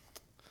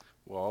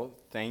Well,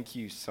 thank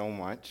you so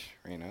much,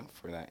 Raina,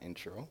 for that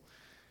intro.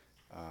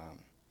 Um,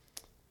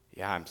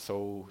 yeah, I'm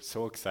so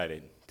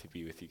excited to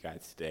be with you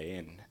guys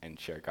today and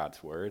share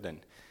God's word.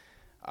 And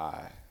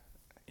uh,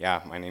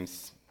 yeah, my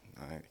name's,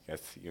 I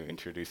guess you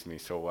introduced me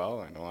so well,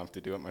 I don't have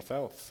to do it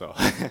myself. So,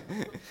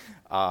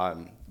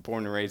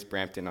 born and raised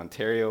Brampton,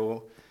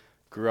 Ontario,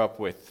 grew up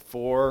with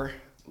four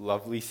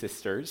lovely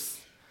sisters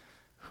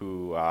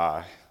who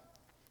I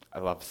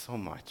love so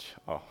much.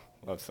 Oh,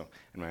 love so.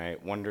 And my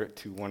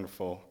two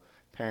wonderful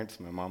parents,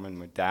 my mom and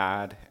my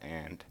dad,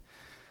 and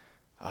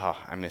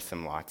I miss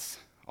them lots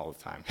all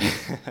the time.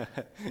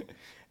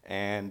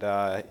 And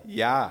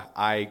yeah,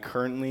 I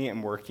currently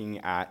am working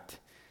at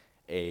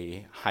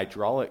a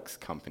hydraulics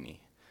company.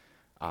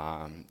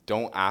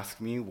 Don't ask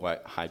me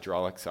what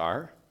hydraulics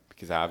are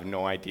because I have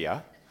no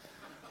idea.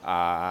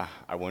 I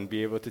wouldn't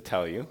be able to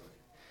tell you.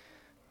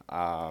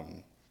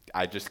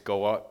 I just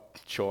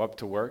show up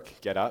to work,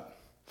 get up,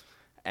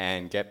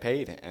 and get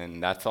paid,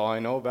 and that's all I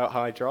know about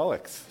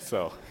hydraulics.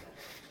 So,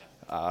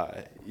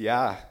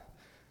 yeah,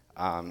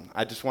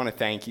 I just want to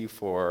thank you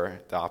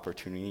for the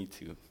opportunity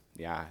to,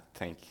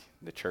 thank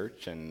the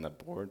church and the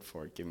board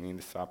for giving me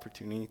this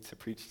opportunity to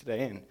preach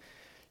today and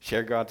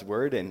share God's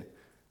word. And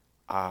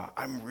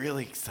I'm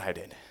really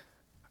excited.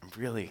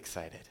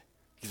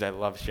 Because I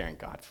love sharing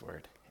God's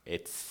word.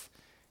 It's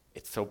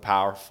so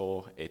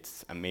powerful.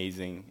 It's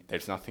amazing.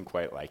 There's nothing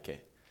quite like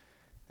it.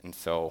 And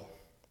so,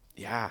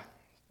 yeah.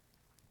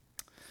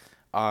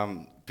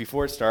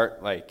 Before I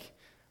start,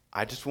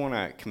 I just want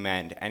to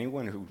commend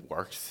anyone who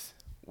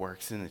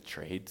works in the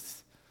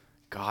trades.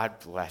 God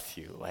bless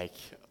you.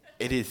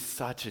 It is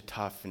such a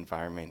tough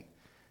environment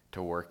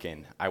to work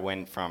in. I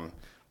went from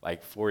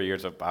 4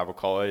 years of Bible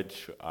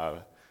college,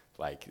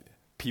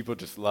 people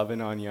just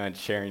loving on you and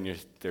sharing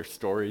their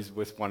stories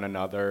with one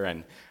another,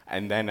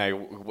 and then I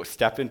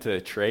step into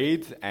the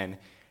trades, and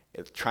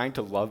trying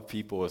to love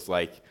people is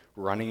like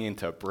running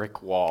into a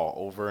brick wall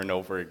over and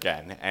over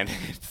again, and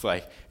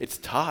it's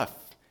tough,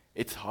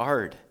 it's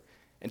hard,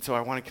 and so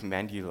I want to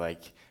commend you,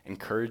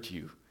 encourage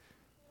you,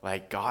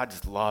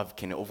 God's love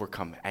can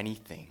overcome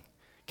anything,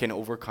 can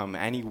overcome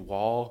any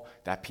wall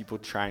that people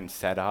try and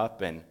set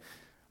up, and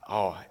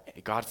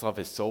God's love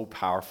is so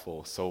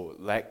powerful. So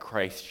let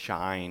Christ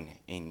shine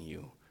in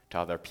you to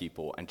other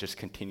people and just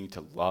continue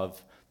to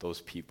love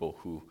those people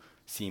who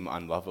seem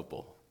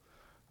unlovable.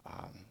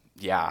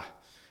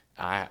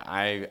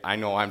 I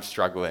know I'm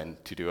struggling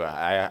to do it.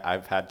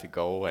 I've had to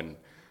go and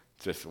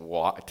just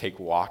take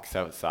walks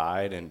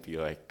outside and be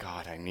like,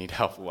 God, I need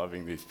help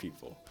loving these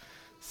people.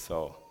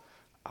 So,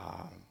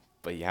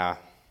 but yeah.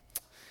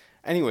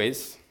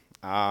 Anyways,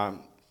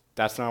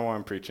 that's not what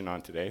I'm preaching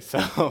on today,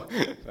 so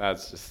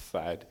that's just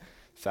a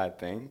side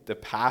thing. The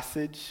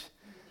passage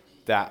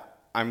that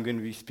I'm going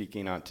to be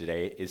speaking on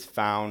today is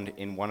found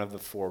in one of the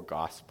four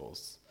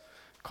Gospels,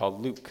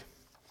 called Luke.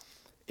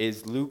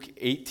 Is Luke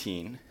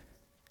 18,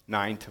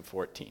 9 to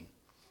 14.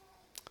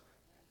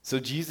 So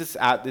Jesus,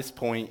 at this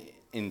point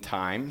in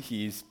time,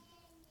 he's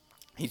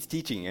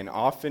teaching, and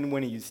often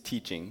when he's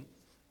teaching,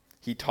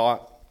 he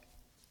taught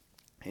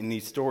in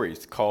these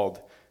stories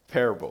called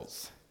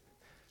parables.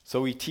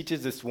 So he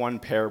teaches this one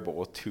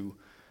parable to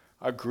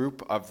a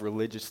group of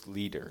religious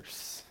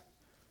leaders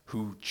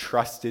who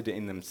trusted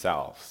in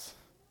themselves.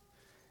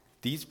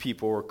 These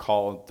people were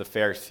called the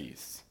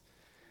Pharisees.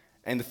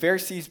 And the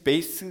Pharisees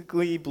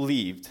basically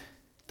believed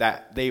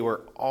that they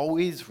were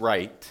always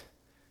right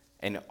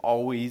and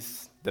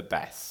always the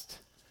best.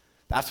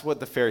 That's what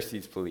the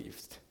Pharisees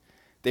believed.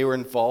 They were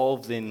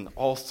involved in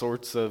all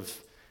sorts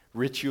of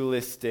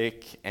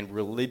ritualistic and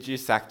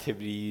religious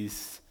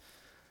activities.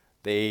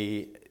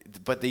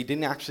 But they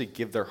didn't actually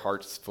give their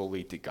hearts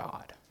fully to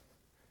God.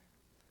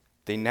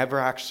 They never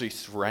actually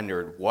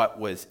surrendered what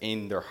was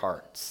in their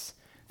hearts.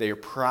 They were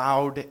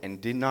proud and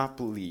did not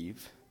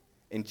believe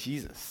in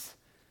Jesus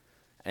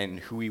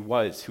and who he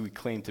was, who he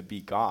claimed to be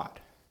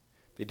God.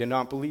 They did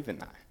not believe in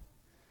that.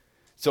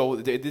 So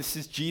this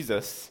is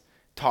Jesus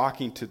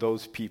talking to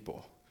those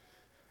people.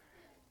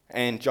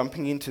 And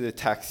jumping into the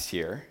text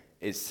here,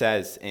 it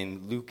says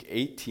in Luke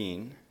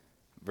 18,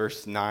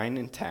 verse 9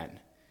 and 10,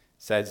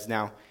 says,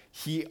 "Now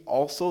he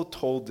also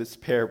told this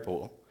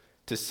parable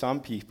to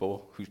some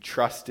people who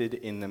trusted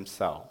in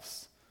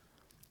themselves,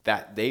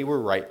 that they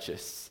were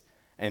righteous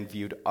and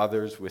viewed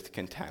others with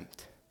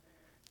contempt.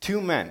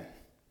 Two men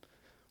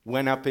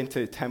went up into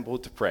the temple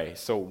to pray.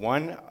 So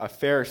one a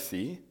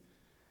Pharisee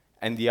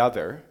and the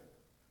other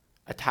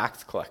a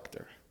tax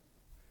collector."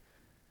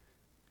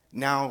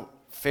 Now,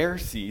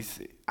 Pharisees,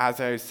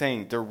 as I was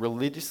saying, they're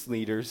religious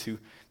leaders who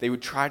they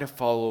would try to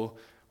follow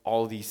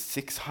all these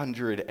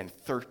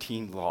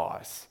 613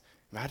 laws.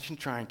 Imagine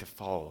trying to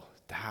follow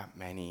that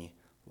many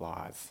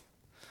laws.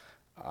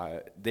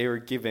 They were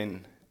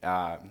given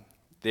to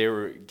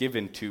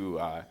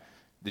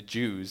the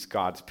Jews,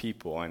 God's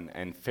people,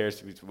 and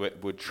Pharisees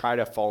would try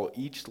to follow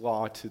each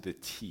law to the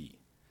T,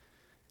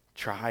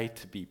 try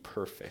to be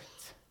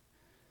perfect.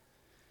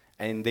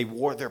 And they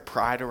wore their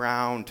pride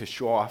around to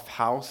show off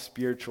how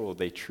spiritual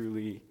they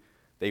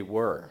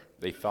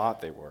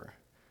thought they were.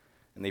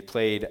 And they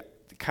played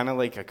kind of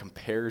like a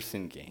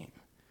comparison game,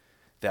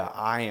 that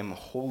I am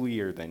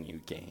holier than you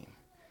game.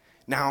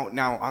 Now,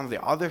 on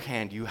the other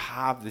hand, you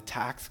have the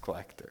tax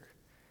collector.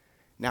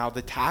 Now,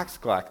 the tax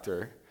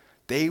collector,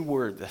 they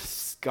were the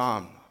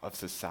scum of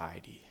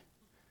society.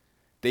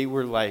 They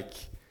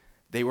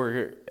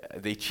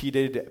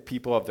cheated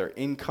people of their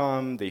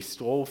income. They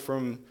stole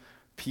from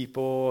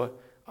people.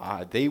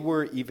 They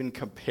were even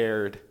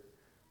compared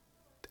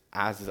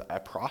as a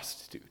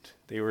prostitute.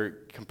 They were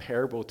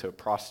comparable to a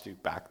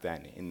prostitute back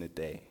then in the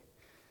day.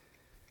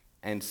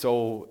 And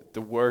so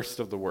the worst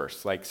of the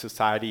worst, like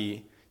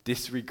society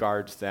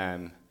disregards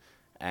them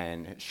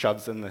and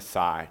shoves them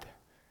aside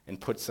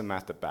and puts them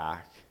at the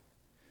back.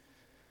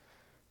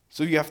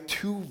 So you have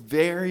two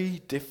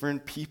very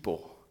different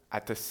people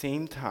at the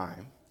same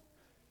time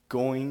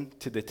going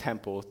to the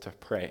temple to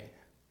pray.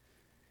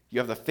 You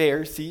have the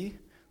Pharisee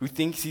who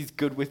thinks he's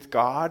good with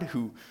God,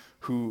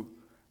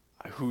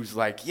 who's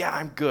like, yeah,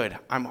 I'm good.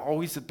 I'm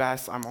always the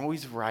best. I'm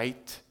always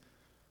right.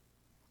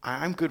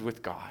 I'm good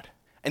with God.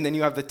 And then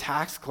you have the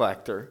tax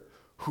collector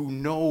who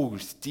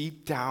knows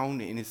deep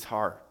down in his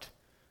heart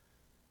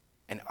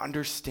and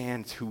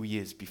understands who he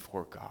is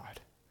before God,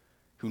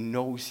 who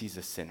knows he's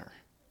a sinner.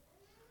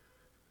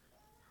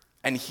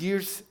 And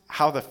here's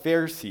how the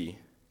Pharisee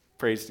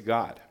prays to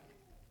God.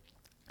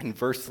 In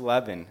verse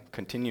 11,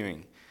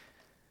 continuing,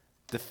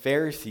 the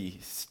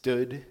Pharisee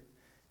stood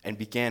and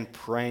began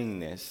praying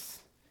this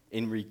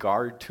in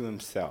regard to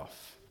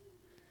himself.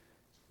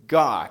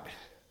 God,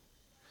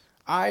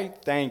 I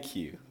thank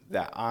you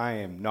that I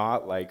am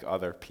not like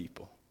other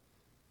people.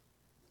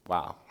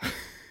 Wow.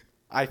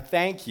 I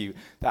thank you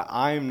that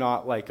I am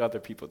not like other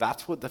people.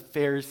 That's what the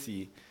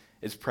Pharisee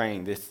is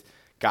praying. This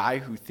guy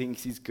who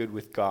thinks he's good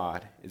with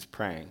God is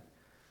praying.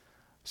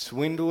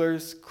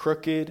 Swindlers,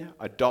 crooked,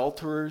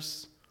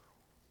 adulterers,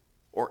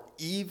 or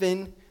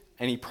even,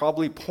 and he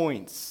probably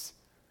points,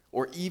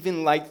 or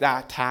even like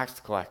that tax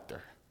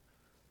collector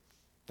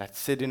that's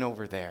sitting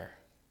over there.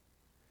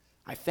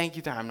 I thank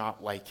you that I'm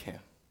not like him.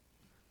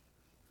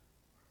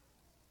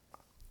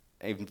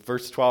 In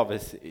verse 12,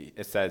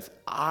 it says,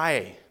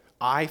 I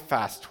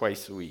fast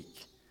twice a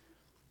week.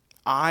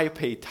 I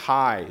pay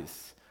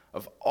tithes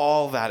of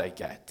all that I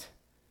get.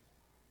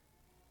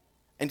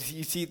 And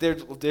you see,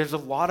 there's a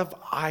lot of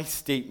I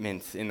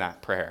statements in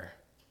that prayer.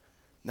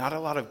 Not a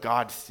lot of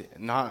God.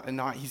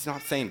 He's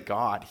not saying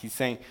God. He's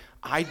saying,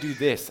 I do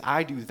this,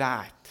 I do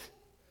that.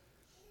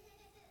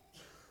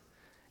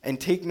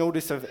 And take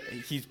notice of,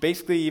 he's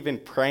basically even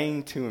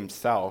praying to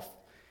himself.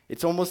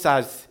 It's almost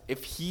as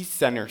if he's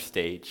center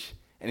stage,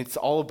 and it's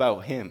all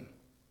about him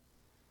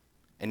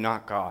and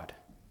not God.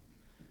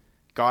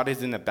 God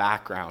is in the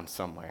background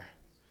somewhere,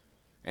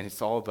 and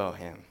it's all about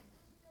him.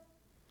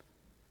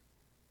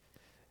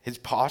 His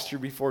posture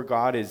before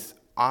God is,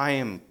 I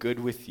am good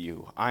with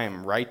you. I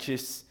am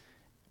righteous.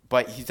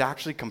 But he's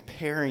actually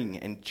comparing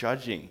and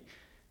judging.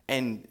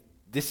 And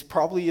this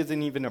probably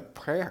isn't even a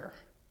prayer.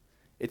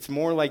 It's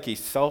more like a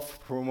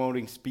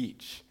self-promoting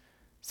speech,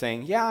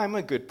 saying, yeah, I'm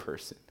a good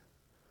person.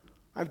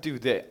 I do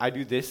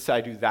this,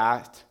 I do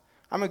that.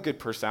 I'm a good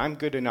person. I'm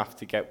good enough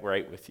to get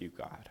right with you,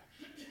 God.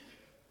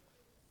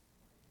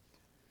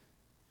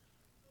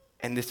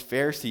 And this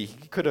Pharisee,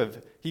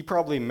 he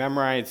probably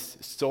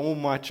memorized so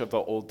much of the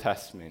Old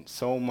Testament,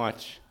 so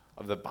much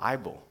of the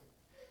Bible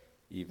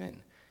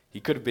even. He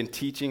could have been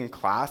teaching a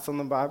class on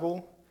the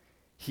Bible.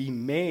 He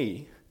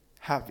may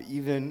have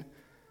even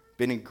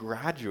been a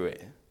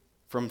graduate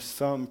from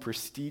some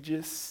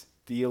prestigious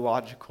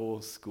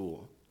theological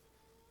school.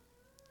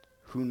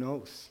 Who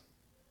knows?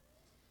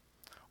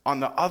 On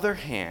the other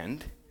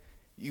hand,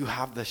 you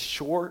have the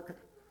short,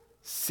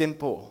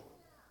 simple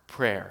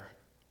prayer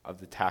of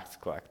the tax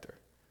collector.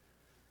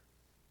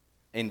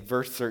 In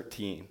verse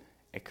 13,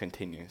 it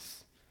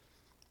continues.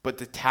 But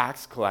the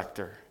tax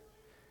collector,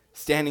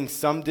 standing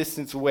some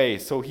distance away,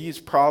 so he's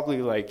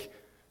probably like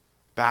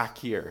back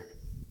here.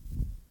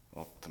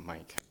 Well, the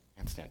mic, I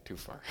can't stand too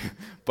far.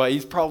 But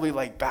he's probably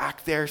like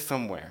back there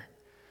somewhere.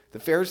 The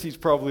Pharisee's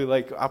probably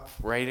like up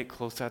right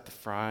close at the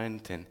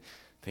front and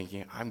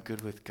thinking, I'm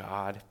good with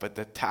God. But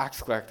the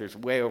tax collector's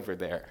way over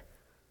there.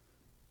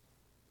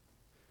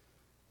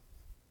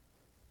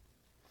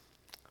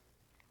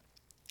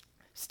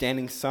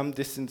 Standing some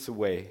distance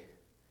away,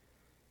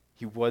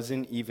 he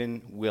wasn't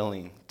even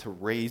willing to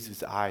raise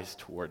his eyes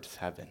towards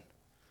heaven,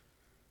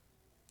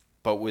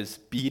 but was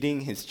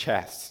beating his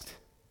chest,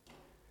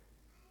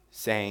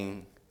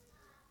 saying,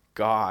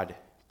 God,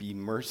 be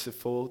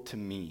merciful to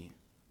me,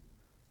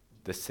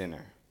 the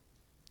sinner.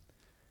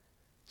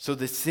 So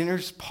the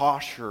sinner's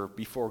posture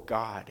before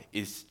God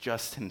is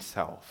just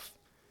himself,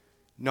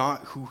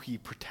 not who he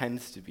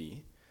pretends to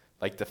be,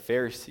 like the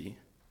Pharisee,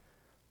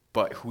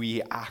 but who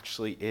he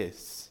actually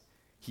is.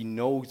 He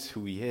knows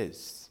who he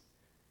is.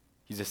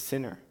 He's a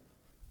sinner.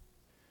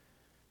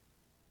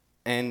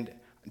 And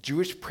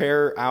Jewish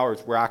prayer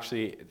hours were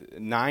actually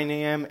 9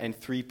 a.m. and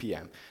 3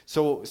 p.m.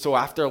 So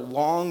after a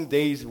long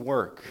day's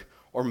work,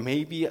 or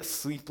maybe a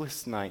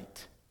sleepless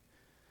night,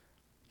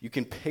 you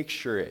can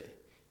picture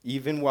it.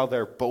 even while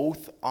they're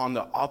both on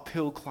the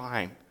uphill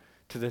climb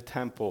to the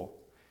temple,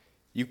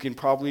 you can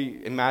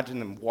probably imagine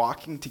them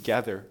walking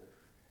together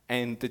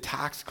and the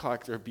tax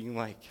collector being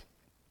like,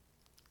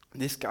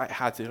 this guy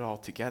has it all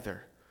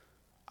together.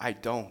 I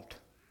don't.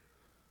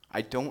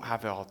 I don't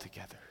have it all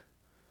together.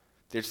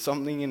 There's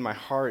something in my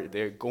heart,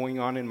 there's going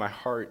on in my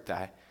heart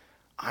that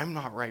I'm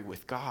not right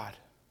with God.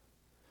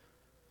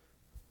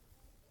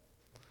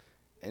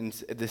 And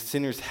the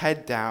sinner's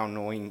head down,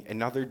 knowing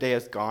another day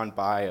has gone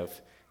by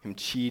of him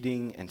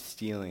cheating and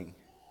stealing.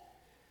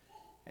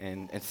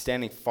 And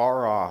standing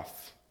far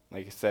off,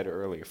 like I said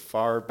earlier,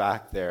 far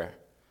back there,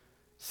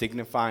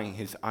 signifying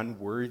his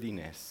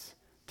unworthiness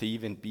to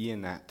even be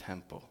in that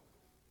temple.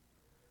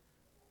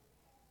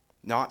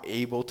 Not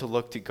able to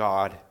look to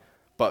God,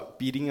 but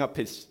beating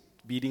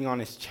on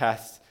his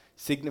chest,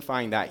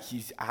 signifying that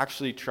he's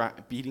actually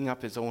beating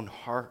up his own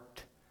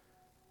heart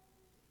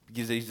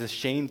because he's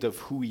ashamed of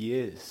who he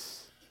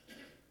is.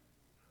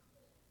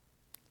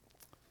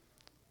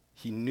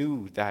 He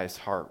knew that his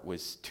heart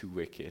was too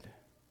wicked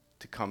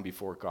to come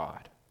before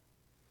God.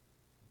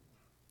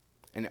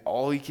 And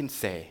all he can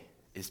say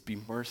is, be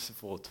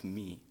merciful to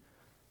me,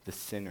 the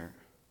sinner,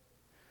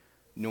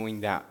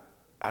 knowing that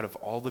out of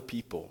all the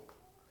people,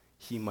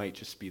 he might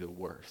just be the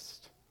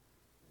worst.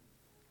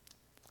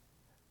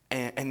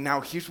 And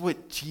now here's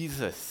what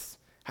Jesus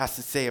has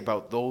to say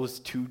about those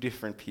two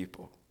different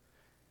people.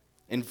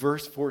 In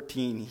verse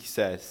 14, he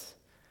says,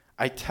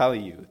 I tell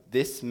you,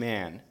 this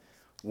man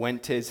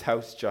went to his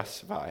house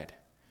justified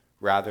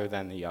rather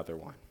than the other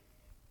one.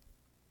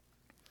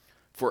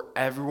 For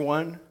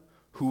everyone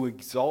who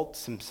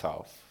exalts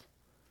himself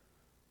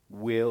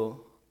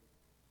will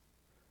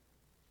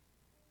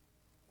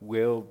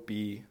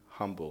be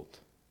humbled,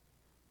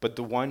 but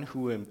the one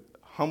who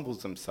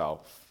humbles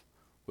himself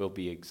will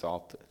be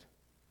exalted.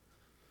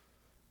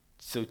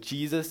 So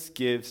Jesus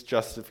gives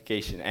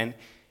justification, and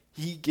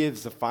he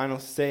gives the final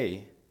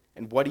say.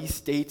 And what he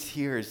states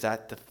here is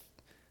that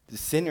the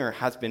sinner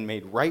has been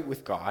made right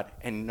with God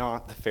and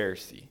not the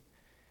Pharisee.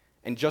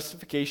 And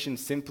justification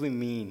simply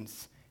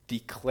means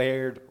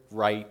declared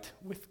right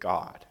with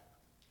God.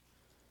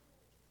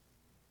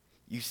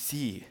 You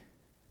see,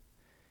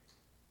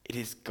 it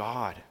is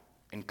God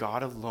and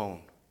God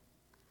alone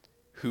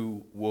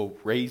who will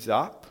raise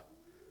up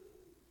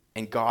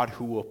and God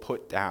who will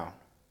put down.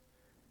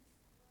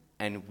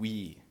 And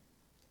we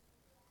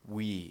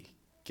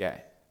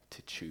get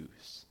to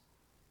choose.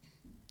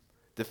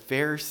 The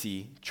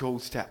Pharisee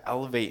chose to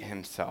elevate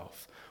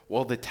himself,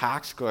 while the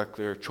tax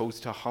collector chose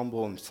to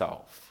humble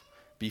himself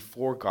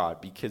before God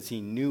because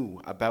he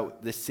knew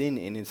about the sin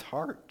in his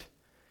heart.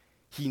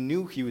 He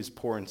knew he was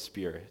poor in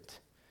spirit.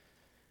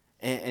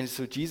 And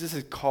so Jesus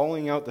is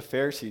calling out the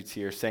Pharisees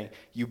here, saying,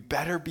 you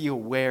better be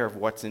aware of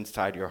what's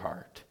inside your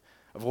heart,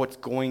 of what's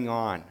going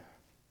on.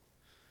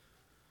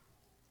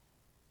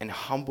 And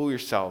humble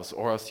yourselves,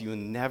 or else you'll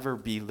never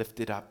be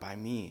lifted up by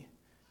me.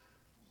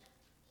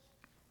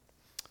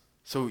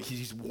 So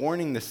he's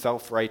warning the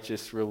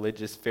self-righteous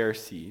religious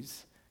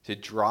Pharisees to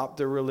drop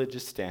their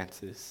religious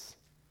stances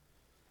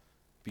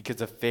because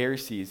the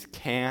Pharisees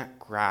can't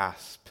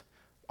grasp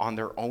on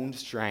their own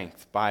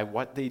strength by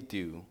what they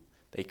do.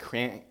 They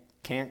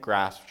can't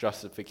grasp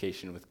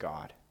justification with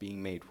God,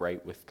 being made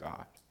right with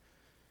God.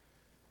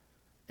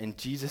 And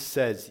Jesus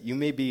says, you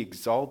may be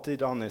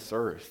exalted on this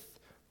earth,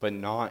 but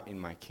not in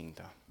my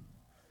kingdom.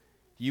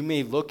 You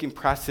may look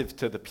impressive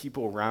to the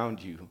people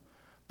around you,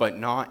 but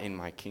not in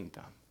my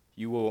kingdom.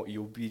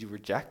 You'll be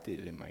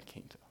rejected in my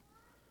kingdom.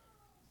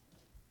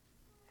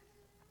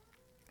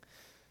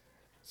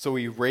 So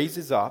he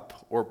raises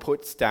up or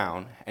puts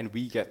down, and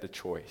we get the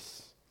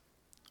choice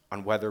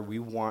on whether we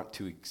want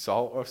to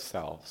exalt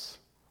ourselves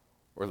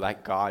or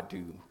let God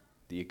do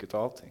the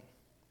exalting.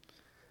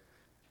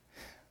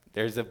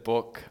 There's a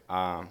book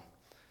called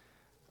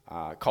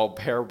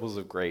Parables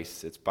of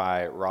Grace. It's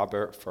by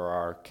Robert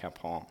Farrar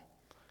Capon.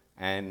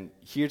 And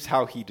here's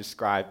how he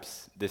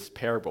describes this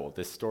parable,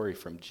 this story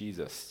from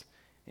Jesus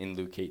in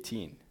Luke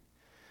 18.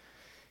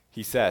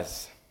 He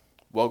says,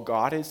 while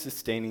God is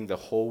sustaining the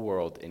whole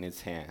world in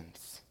his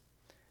hands,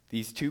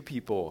 these two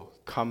people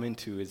come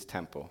into his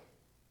temple.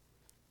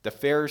 The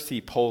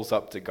Pharisee pulls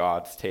up to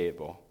God's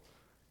table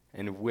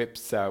and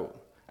whips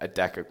out a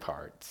deck of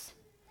cards.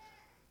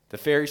 The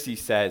Pharisee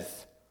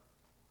says,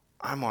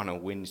 I'm on a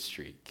win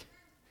streak.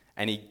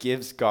 And he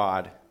gives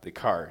God the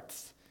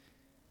cards.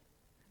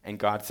 And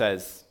God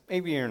says,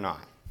 maybe you're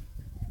not.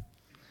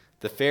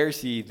 The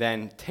Pharisee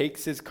then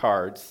takes his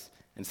cards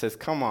and says,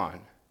 come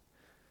on.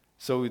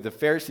 So the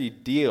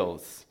Pharisee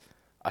deals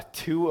a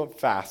 2 of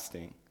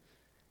fasting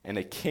and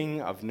a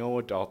king of no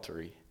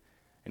adultery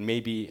and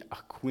maybe a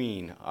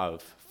queen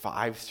of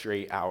 5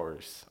 straight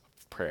hours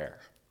of prayer.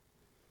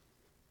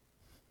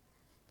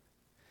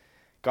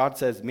 God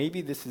says,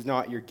 maybe this is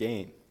not your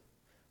game.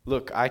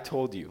 Look, I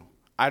told you,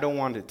 I don't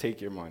want to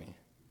take your money.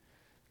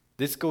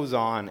 This goes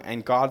on,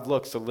 and God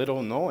looks a little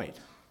annoyed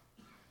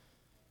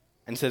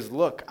and says,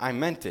 look, I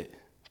meant it.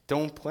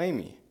 Don't play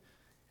me.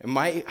 It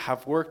might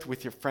have worked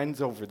with your friends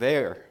over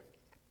there,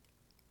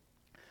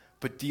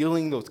 But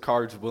dealing those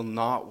cards will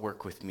not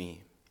work with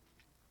me.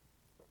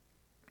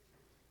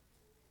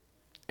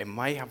 It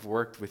might have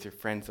worked with your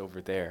friends over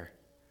there.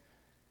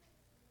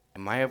 It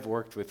might have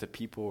worked with the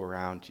people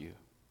around you,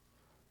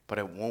 but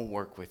it won't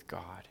work with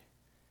God.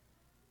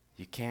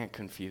 You can't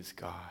confuse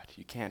God.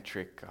 You can't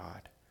trick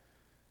God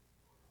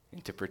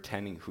into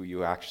pretending who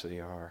you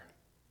actually are.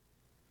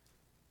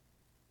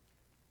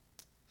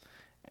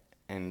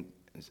 And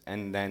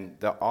then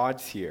the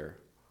odds here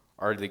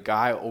are the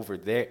guy over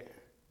there.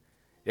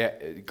 Yeah,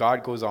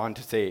 God goes on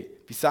to say,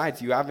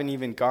 besides, you haven't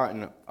even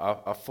gotten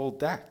a full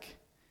deck.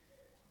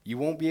 You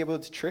won't be able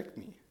to trick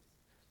me.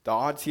 The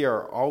odds here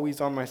are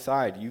always on my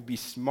side. You'd be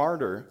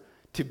smarter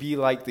to be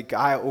like the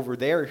guy over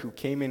there who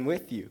came in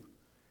with you.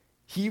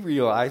 He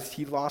realized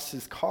he lost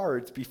his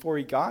cards before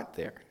he got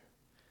there.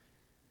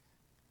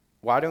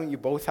 Why don't you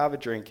both have a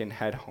drink and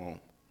head home?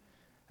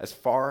 As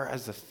far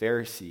as the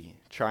Pharisee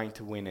trying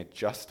to win a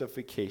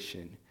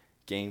justification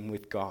game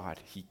with God,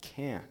 he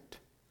can't.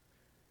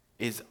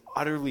 It is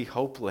utterly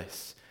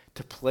hopeless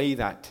to play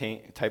that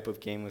type of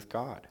game with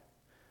God.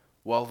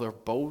 While they're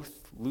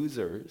both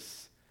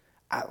losers,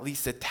 at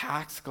least the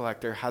tax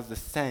collector has the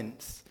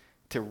sense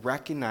to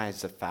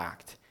recognize the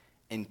fact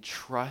and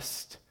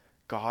trust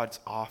God's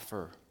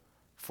offer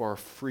for a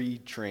free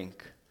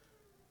drink,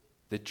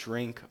 the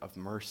drink of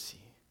mercy.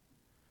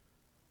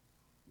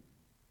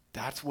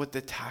 That's what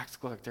the tax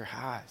collector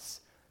has,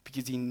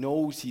 because he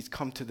knows he's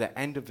come to the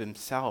end of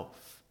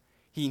himself.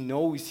 He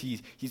knows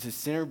he's a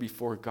sinner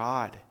before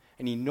God,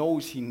 and he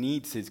knows he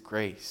needs his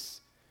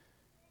grace.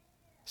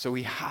 So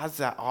he has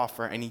that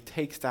offer, and he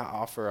takes that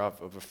offer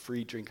of a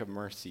free drink of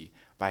mercy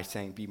by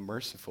saying, be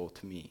merciful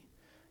to me,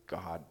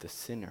 God, the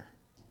sinner.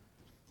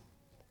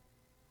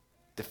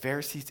 The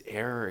Pharisee's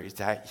error is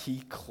that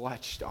he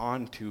clutched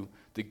on to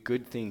the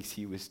good things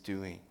he was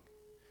doing,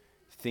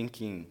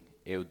 thinking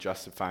it will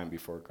justify him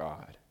before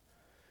God.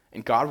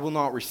 And God will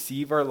not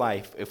receive our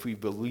life if we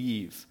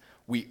believe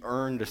we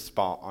earned a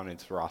spot on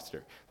its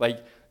roster.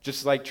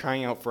 Just like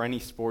trying out for any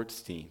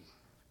sports team.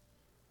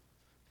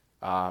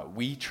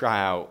 We try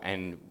out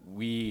and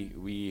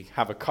we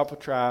have a couple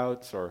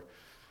tryouts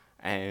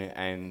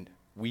and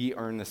we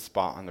earn the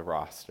spot on the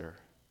roster.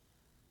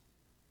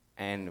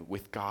 And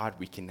with God,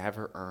 we can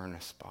never earn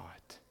a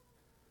spot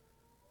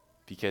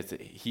because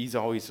he's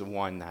always the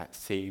one that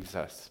saves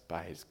us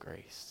by his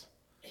grace.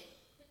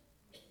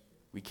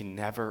 We can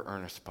never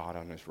earn a spot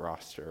on his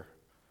roster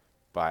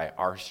by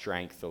our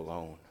strength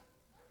alone,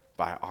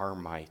 by our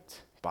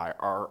might, by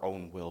our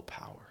own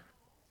willpower.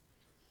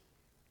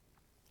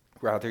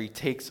 Rather, he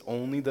takes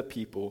only the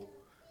people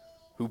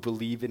who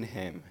believe in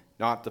him,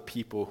 not the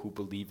people who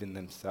believe in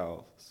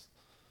themselves.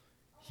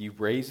 He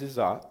raises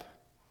up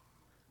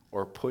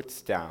or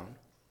puts down,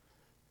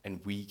 and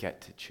we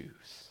get to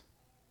choose.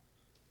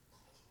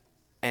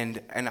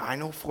 And I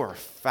know for a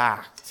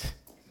fact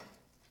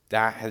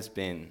that has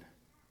been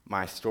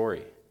my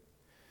story.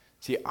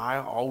 See, I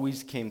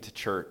always came to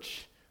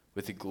church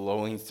with a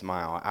glowing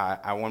smile.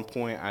 At one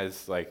point, I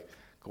was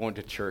going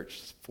to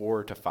church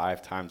 4 to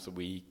 5 times a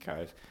week. I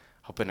was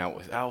helping out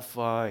with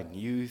Alpha and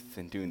youth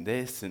and doing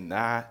this and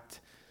that.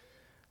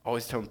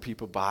 Always telling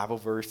people Bible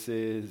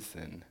verses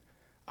and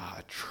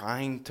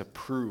trying to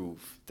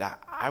prove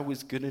that I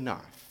was good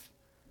enough,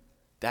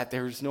 that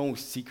there was no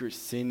secret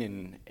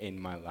sin in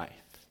my life,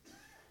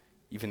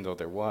 even though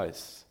there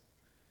was.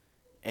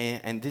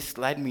 And this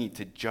led me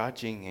to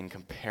judging and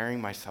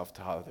comparing myself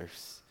to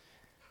others.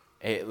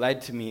 It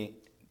led to me,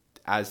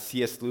 as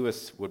C.S.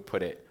 Lewis would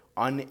put it,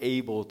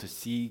 unable to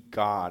see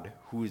God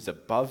who is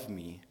above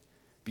me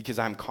because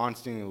I'm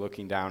constantly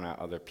looking down at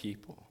other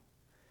people.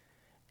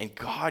 And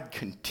God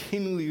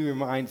continually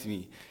reminds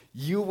me,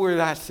 you were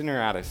that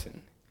sinner,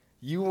 Addison.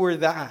 You were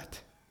that.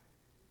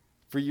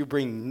 For you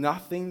bring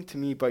nothing to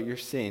me but your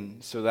sin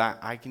so that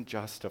I can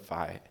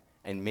justify it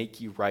and make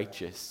you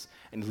righteous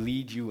and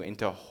lead you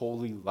into a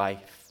holy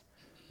life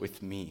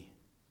with me.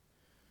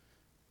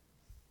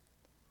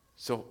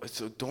 So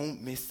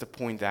don't miss the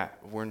point that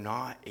we're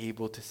not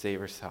able to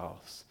save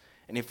ourselves.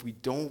 And if we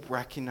don't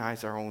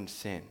recognize our own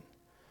sin,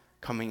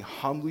 coming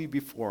humbly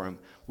before him,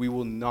 we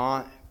will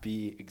not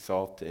be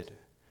exalted,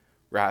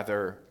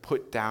 rather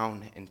put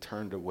down and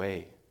turned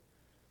away.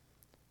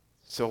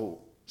 So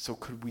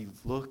could we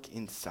look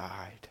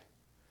inside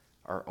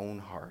our own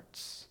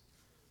hearts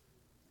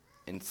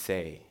and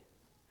say,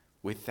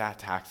 with that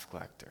tax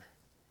collector,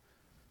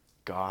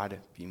 God,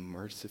 be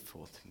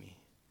merciful to me,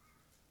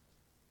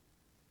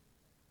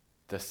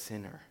 the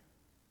sinner.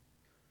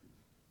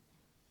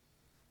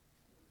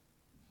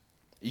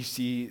 You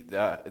see,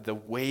 the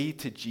way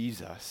to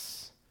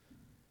Jesus,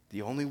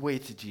 the only way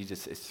to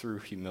Jesus is through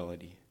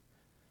humility.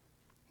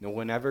 No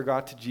one ever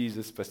got to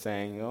Jesus by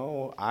saying,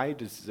 oh, I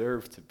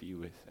deserve to be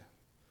with him.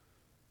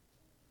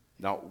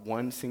 Not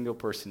one single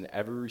person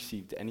ever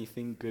received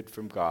anything good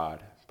from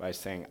God by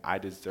saying, I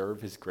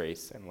deserve his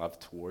grace and love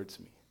towards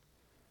me.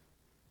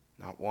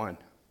 Not one.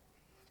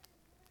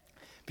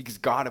 Because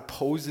God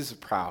opposes the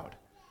proud.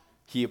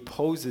 He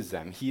opposes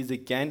them. He is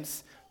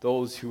against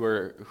those who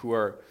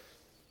are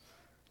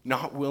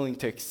not willing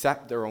to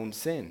accept their own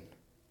sin.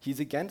 He's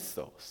against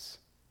those.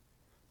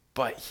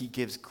 But he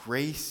gives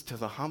grace to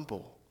the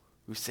humble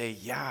who say,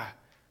 yeah,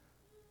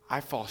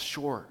 I fall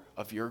short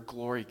of your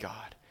glory,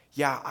 God.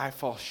 Yeah, I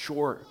fall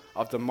short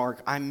of the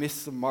mark. I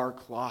miss the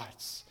mark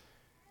lots.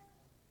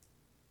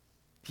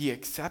 He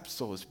accepts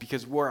those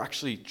because we're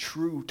actually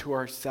true to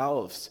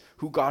ourselves,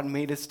 who God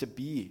made us to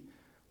be.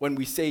 When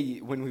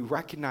we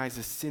recognize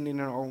the sin in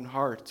our own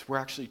hearts, we're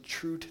actually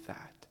true to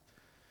that.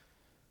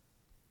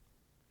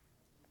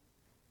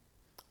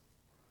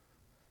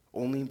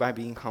 Only by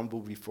being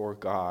humble before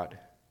God,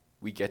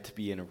 we get to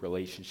be in a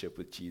relationship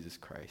with Jesus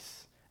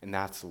Christ. And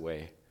that's the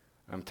way.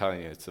 I'm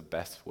telling you, it's the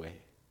best way.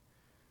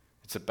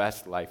 It's the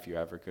best life you're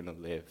ever going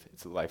to live.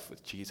 It's a life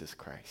with Jesus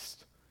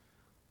Christ.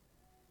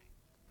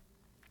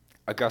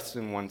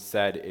 Augustine once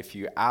said, if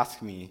you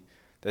ask me,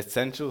 the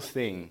essential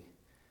thing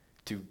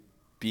to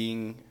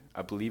being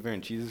a believer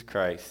in Jesus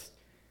Christ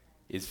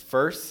is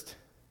first,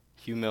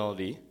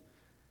 humility,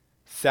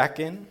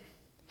 second,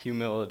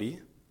 humility,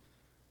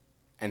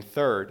 and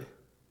third,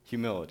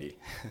 humility.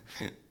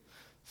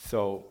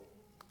 So,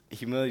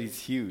 humility is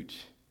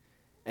huge.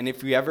 And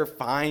if we ever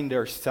find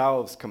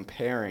ourselves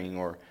comparing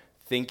or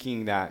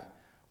thinking that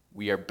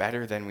we are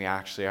better than we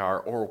actually are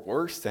or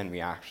worse than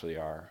we actually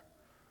are,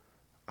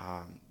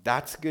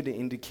 that's a good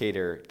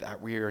indicator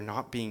that we are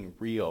not being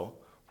real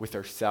with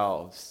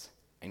ourselves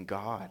and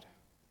God.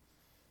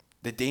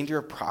 The danger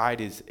of pride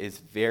is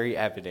very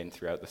evident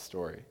throughout the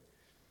story.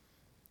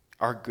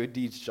 Our good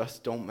deeds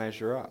just don't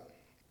measure up.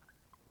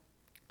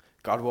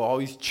 God will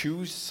always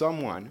choose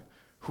someone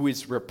who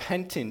is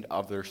repentant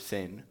of their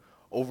sin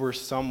over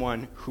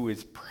someone who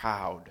is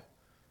proud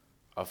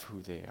of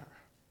who they are.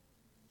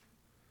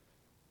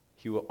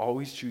 He will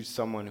always choose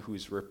someone who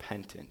is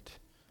repentant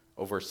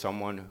over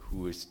someone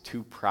who is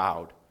too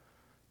proud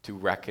to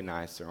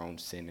recognize their own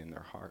sin in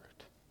their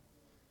heart.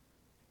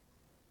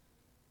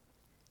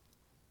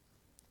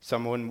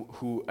 Someone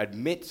who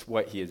admits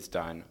what he has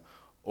done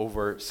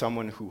over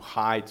someone who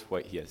hides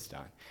what he has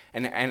done.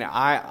 And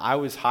I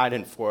was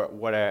hiding for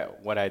what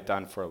I'd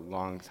done for a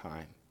long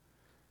time.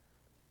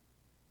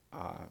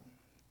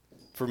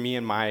 For me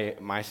and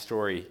my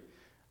story,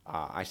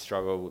 I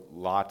struggled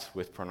lots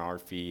with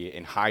pornography.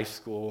 In high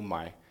school,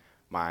 my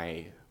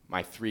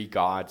three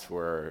gods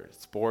were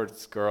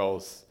sports,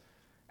 girls,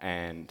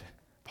 and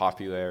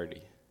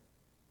popularity.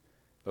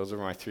 Those were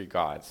my three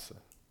gods.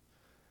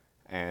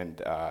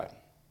 And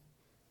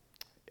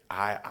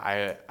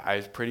I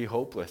was pretty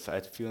hopeless. I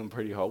was feeling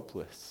pretty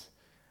hopeless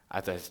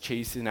as I was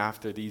chasing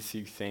after these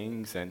two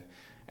things and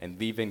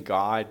leaving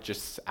God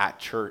just at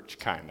church,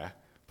 kind of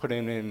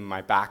putting it in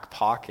my back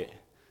pocket,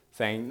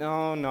 saying,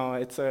 no,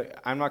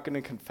 I'm not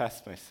going to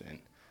confess my sin.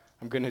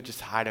 I'm going to just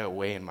hide it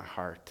away in my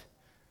heart.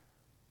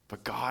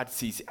 But God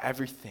sees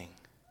everything.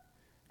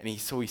 And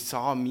so he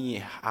saw me,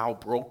 how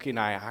broken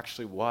I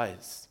actually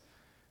was.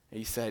 And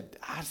he said,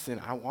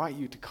 Addison, I want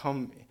you to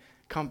come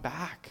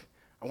back.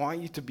 I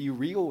want you to be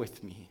real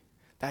with me,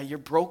 that you're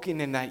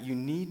broken and that you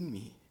need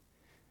me.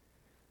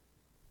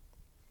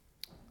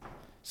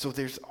 So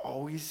there's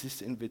always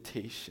this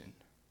invitation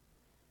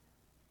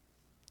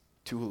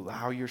to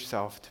allow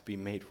yourself to be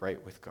made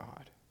right with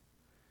God.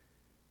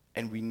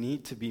 And we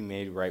need to be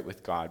made right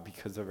with God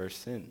because of our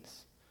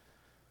sins.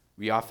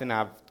 We often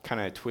have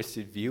kind of a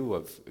twisted view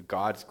of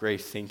God's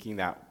grace, thinking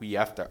that we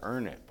have to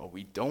earn it, but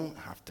we don't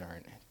have to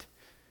earn it.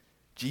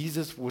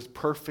 Jesus was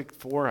perfect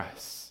for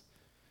us.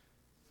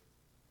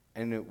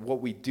 And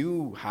what we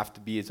do have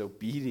to be is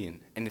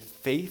obedient and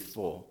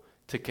faithful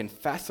to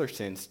confess our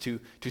sins, to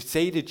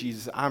say to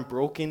Jesus, I'm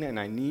broken and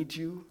I need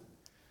you.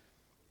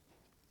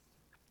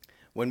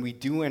 When we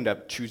do end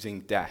up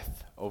choosing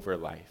death over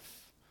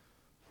life,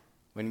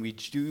 when we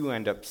do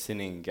end up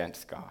sinning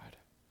against God,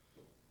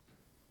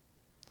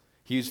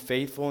 he is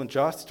faithful and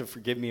just to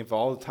forgive me of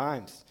all the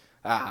times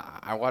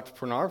I watched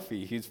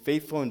pornography. He is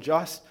faithful and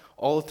just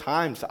all the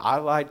times I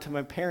lied to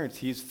my parents.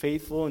 He is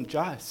faithful and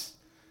just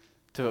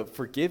to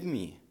forgive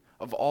me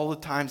of all the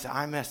times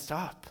I messed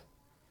up.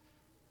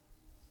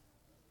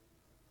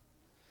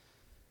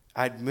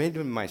 I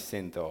admitted my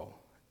sin, though,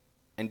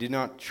 and did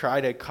not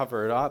try to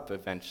cover it up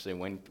eventually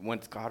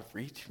once God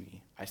reached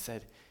me. I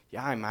said,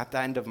 yeah, I'm at the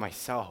end of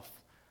myself.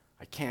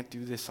 I can't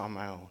do this on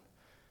my own.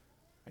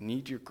 I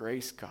need your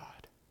grace, God.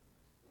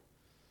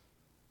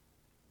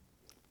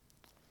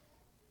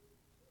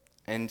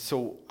 And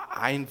so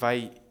I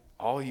invite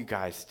all you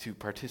guys to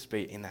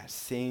participate in that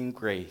same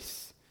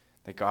grace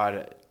that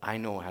God, I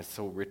know, has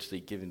so richly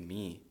given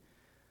me.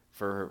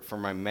 For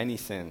my many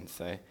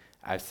sins,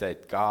 I've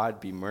said, God,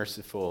 be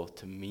merciful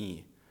to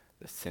me,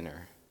 the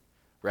sinner,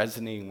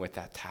 resonating with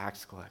that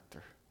tax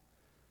collector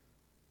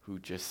who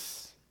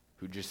just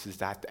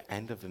is at the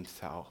end of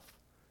himself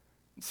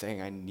and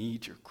saying, I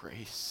need your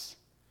grace.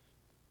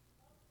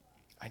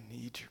 I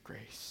need your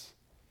grace.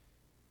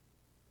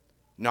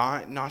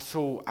 Not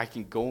so I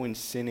can go and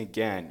sin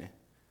again,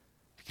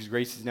 because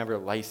grace is never a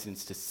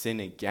license to sin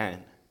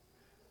again,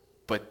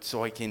 but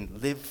so I can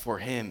live for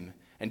him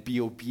and be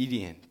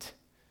obedient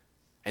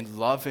and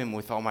love him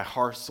with all my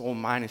heart, soul,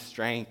 mind, and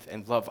strength,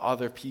 and love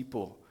other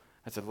people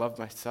as I love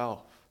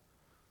myself.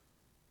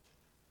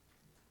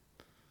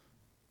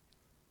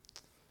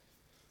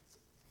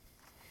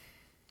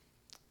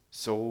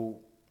 So,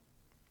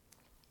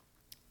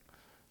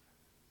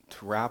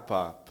 to wrap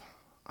up,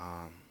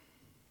 I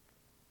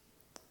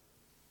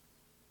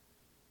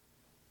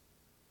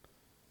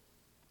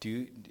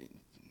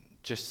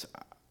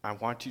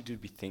want you to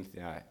be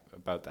thinking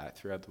about that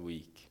throughout the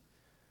week.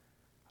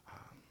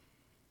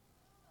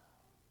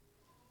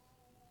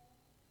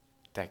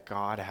 That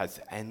God has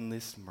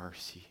endless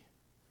mercy.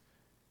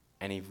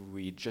 And if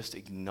we just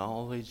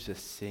acknowledge the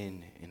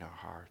sin in our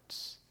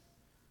hearts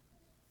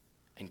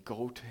and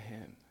go to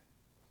him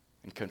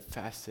and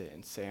confess it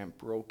and say, I'm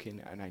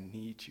broken and I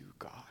need you,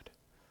 God.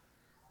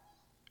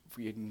 If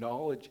we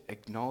acknowledge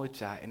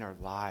that in our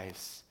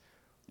lives,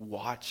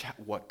 watch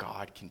what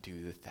God can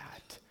do with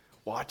that.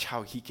 Watch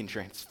how he can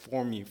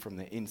transform you from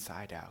the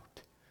inside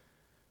out.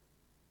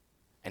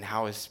 And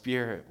how his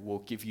Spirit will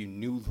give you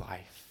new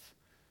life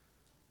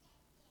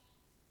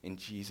in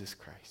Jesus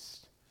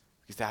Christ.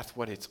 Because that's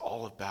what it's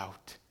all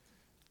about.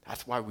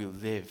 That's why we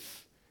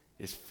live,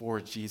 is for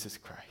Jesus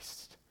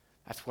Christ.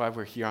 That's why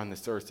we're here on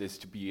this earth, is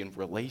to be in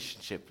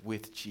relationship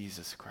with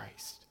Jesus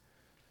Christ.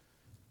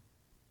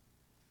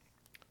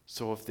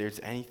 So if there's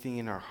anything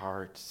in our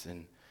hearts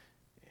and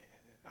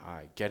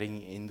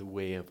getting in the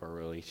way of our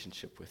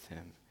relationship with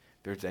him,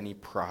 if there's any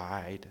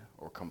pride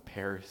or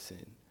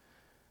comparison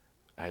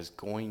as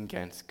going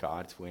against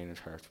God's way in our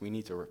hearts, we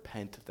need to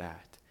repent of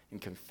that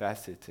and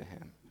confess it to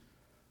him.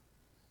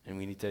 And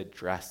we need to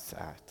address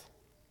that.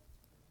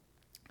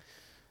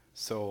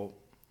 So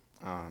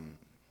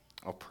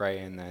I'll pray,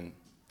 and then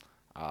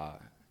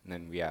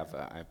we have,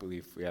 I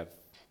believe we have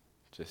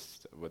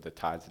just with the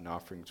tithes and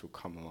offerings will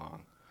come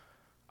along.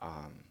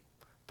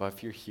 But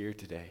if you're here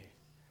today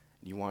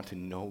and you want to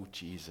know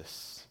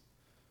Jesus,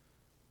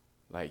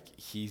 like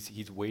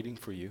he's waiting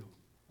for you.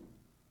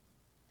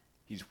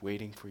 He's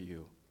waiting for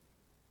you.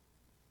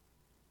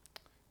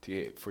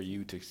 For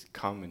you to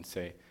come and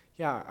say,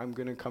 yeah, I'm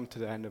going to come to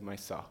the end of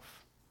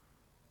myself.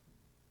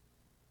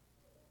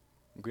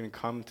 I'm going to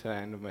come to the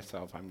end of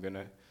myself. I'm going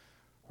to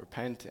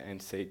repent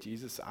and say,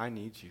 Jesus, I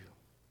need you.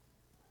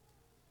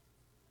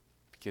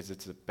 Because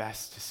it's the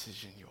best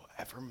decision you'll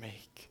ever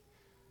make.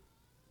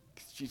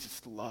 Because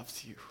Jesus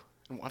loves you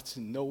and wants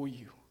to know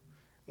you,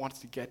 wants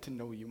to get to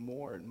know you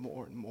more and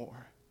more and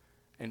more,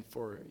 and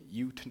for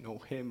you to know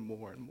him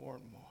more and more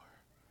and more.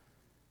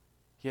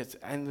 He has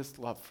endless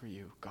love for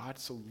you. God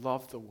so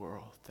loved the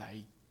world that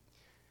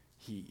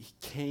he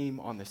came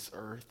on this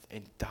earth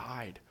and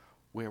died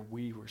when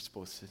we were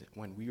supposed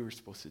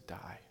to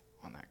die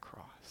on that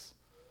cross.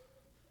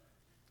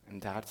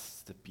 And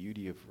that's the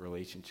beauty of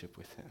relationship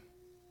with him.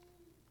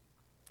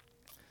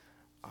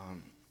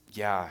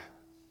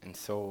 And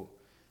so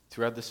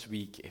throughout this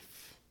week,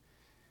 if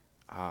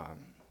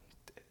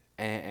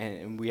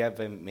and we have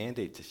a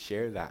mandate to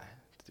share that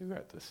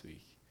throughout this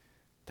week,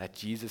 that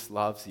Jesus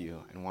loves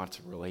you and wants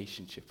a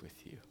relationship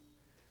with you.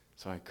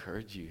 So I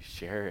encourage you,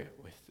 share it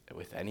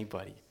with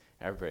anybody,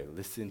 everybody.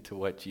 Listen to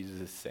what Jesus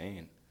is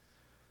saying.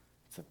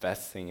 It's the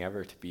best thing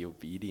ever to be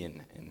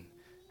obedient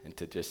and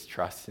to just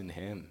trust in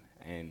him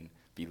and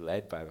be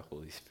led by the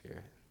Holy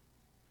Spirit.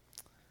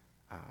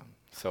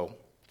 So,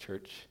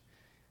 church,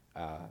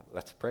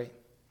 let's pray,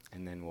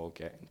 and then we'll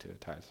get into the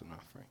tithes and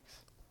offerings.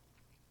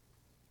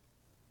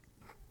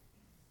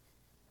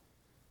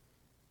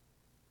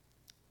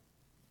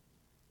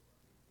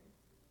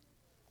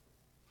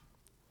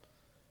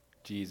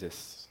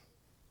 Jesus,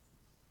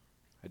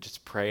 I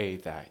just pray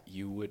that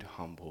you would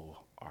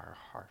humble our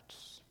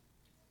hearts,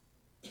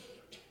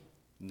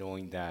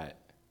 knowing that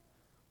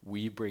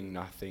we bring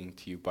nothing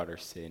to you but our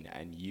sin,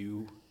 and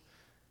you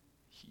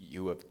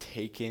have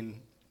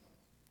taken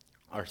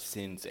our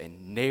sins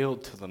and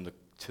nailed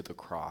to the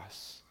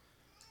cross.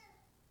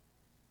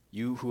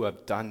 You who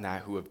have done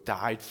that, who have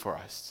died for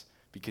us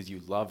because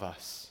you love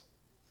us,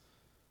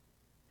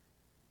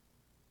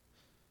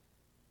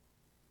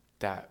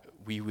 that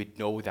we would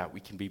know that we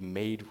can be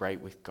made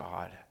right with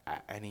God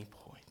at any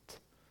point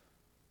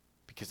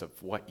because of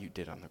what you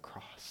did on the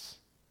cross.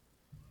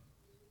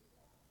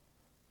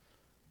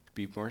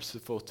 Be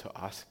merciful to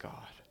us, God.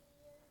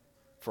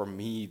 For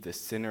me, the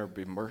sinner,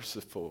 be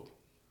merciful.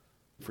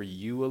 For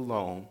you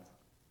alone,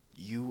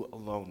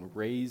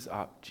 raise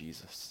up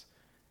Jesus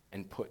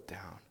and put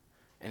down.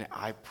 And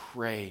I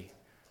pray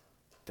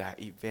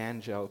that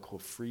Evangelical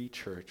Free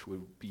Church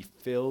would be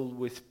filled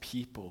with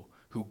people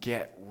who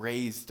get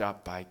raised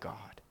up by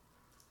God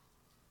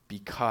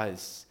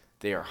because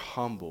they are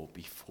humble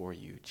before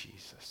you,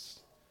 Jesus.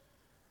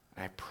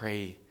 And I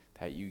pray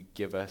that you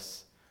give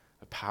us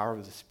the power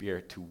of the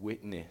Spirit to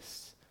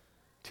witness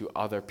to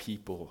other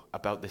people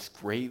about this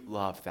great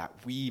love that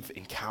we've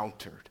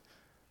encountered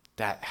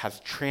that has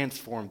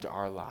transformed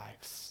our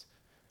lives.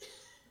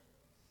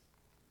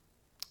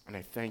 And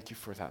I thank you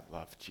for that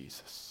love,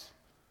 Jesus.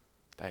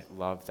 That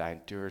love that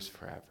endures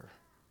forever.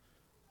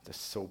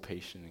 That's so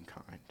patient and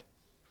kind.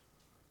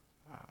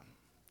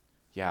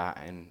 Yeah,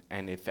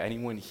 and if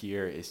anyone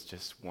here is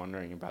just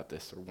wondering about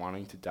this or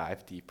wanting to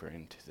dive deeper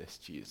into this,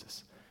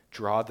 Jesus,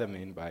 draw them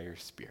in by your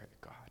Spirit,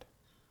 God.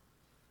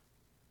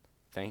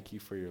 Thank you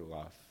for your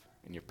love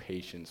and your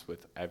patience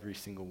with every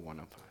single one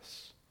of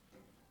us.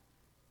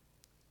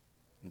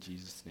 In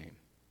Jesus' name,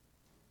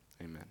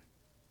 amen.